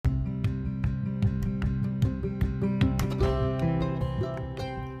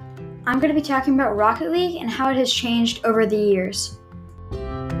I'm going to be talking about Rocket League and how it has changed over the years.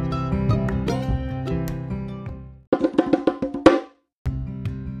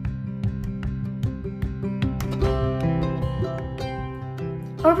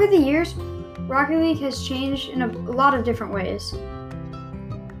 Over the years, Rocket League has changed in a lot of different ways.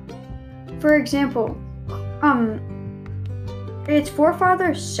 For example, its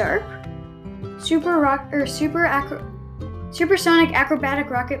forefather SARP, Supersonic Acrobatic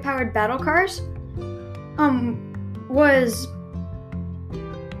Rocket-Powered Battle Cars, was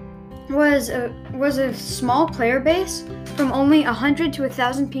a small player base from only 100 to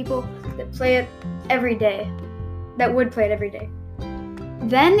 1,000 people that would play it every day.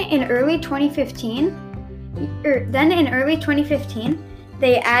 Then in early 2015,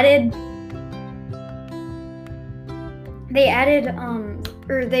 they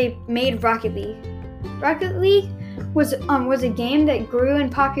made Rocket League. Rocket League was a game that grew in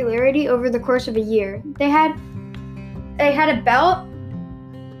popularity over the course of a year. They had about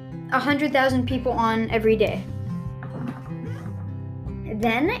 100,000 people on every day.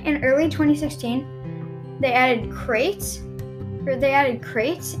 Then in early 2016, they added crates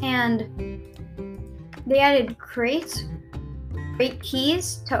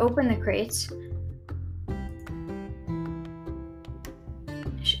keys to open the crates,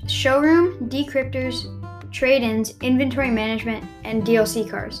 showroom, decryptors, trade-ins, inventory management, and DLC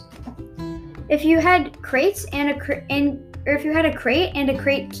cars. If you had a crate and a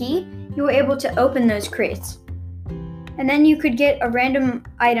crate key, you were able to open those crates, and then you could get a random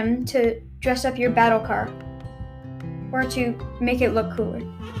item to dress up your battle car or to make it look cooler.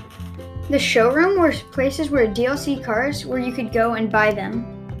 The showroom were places where DLC cars where you could go and buy them.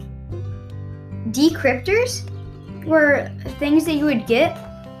 Decryptors were things that you would get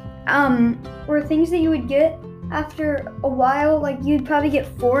after a while, like you'd probably get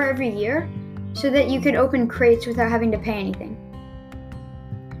 4 every year, so that you could open crates without having to pay anything.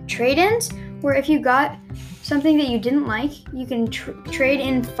 Trade-ins were if you got something that you didn't like, you can trade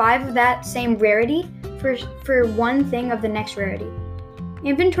in 5 of that same rarity for 1 thing of the next rarity.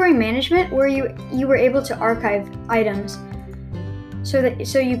 Inventory management, where you were able to archive items so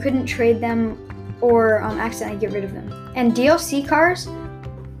you couldn't trade them or accidentally get rid of them. And DLC cars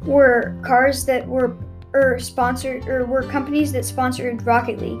were cars that were companies that sponsored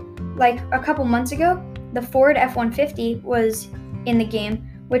Rocket League. Like a couple months ago, the Ford F-150 was in the game,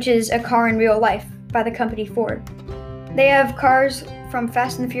 which is a car in real life by the company Ford. They have cars from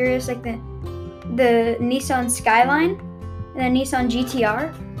Fast and the Furious, like the Nissan Skyline and the Nissan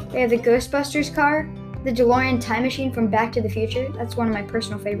GTR. They have the Ghostbusters car, the DeLorean Time Machine from Back to the Future. That's one of my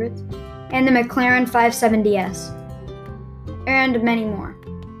personal favorites. And the McLaren 570S. And many more.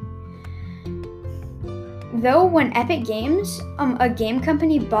 Though when Epic Games, a game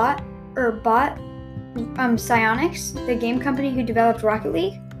company bought Psyonix, the game company who developed Rocket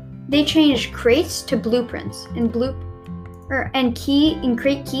League, they changed crates to blueprints and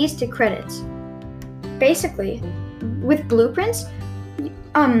crate keys to credits. Basically, with blueprints, you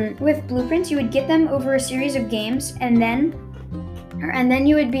would get them over a series of games, and then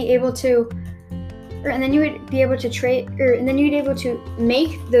you would be able to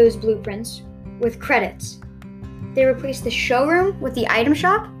make those blueprints with credits. They replaced the showroom with the item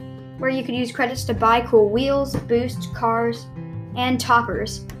shop, where you could use credits to buy cool wheels, boosts, cars, and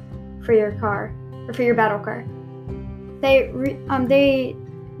toppers for your car or for your battle car. They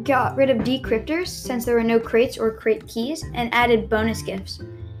got rid of decryptors since there were no crates or crate keys, and added bonus gifts.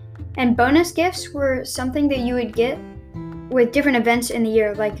 And bonus gifts were something that you would get with different events in the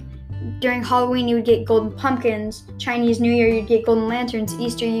year. Like during Halloween, you would get golden pumpkins. Chinese New Year, you'd get golden lanterns.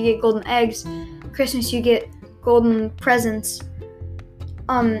 Easter, you get golden eggs. Christmas, you get golden presents.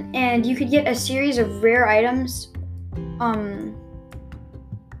 And you could get a series of rare items.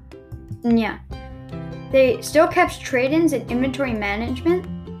 They still kept trade-ins and inventory management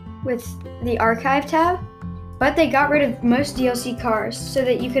with the archive tab, but they got rid of most DLC cars so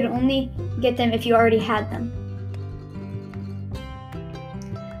that you could only get them if you already had them.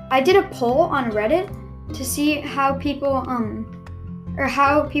 I did a poll on Reddit to see how people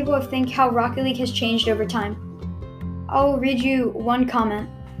think how Rocket League has changed over time. I'll read you one comment.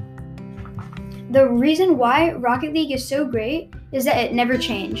 The reason why Rocket League is so great is that it never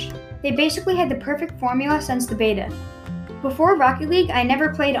changed. They basically had the perfect formula since the beta. Before Rocket League, I never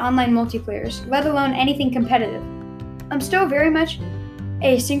played online multiplayers, let alone anything competitive. I'm still very much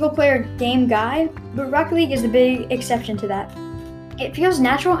a single-player game guy, but Rocket League is the big exception to that. It feels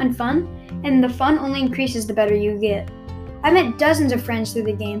natural and fun, and the fun only increases the better you get. I met dozens of friends through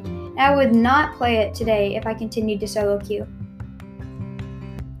the game, and I would not play it today if I continued to solo queue.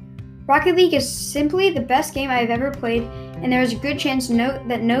 Rocket League is simply the best game I've ever played, and there is a good chance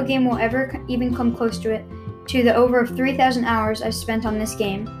that no game will ever even come close to it, to the over 3,000 hours I've spent on this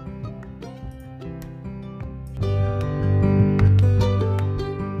game.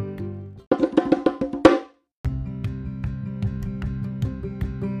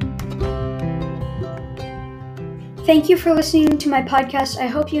 Thank you for listening to my podcast. I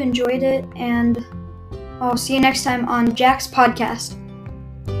hope you enjoyed it, and I'll see you next time on Jack's Podcast.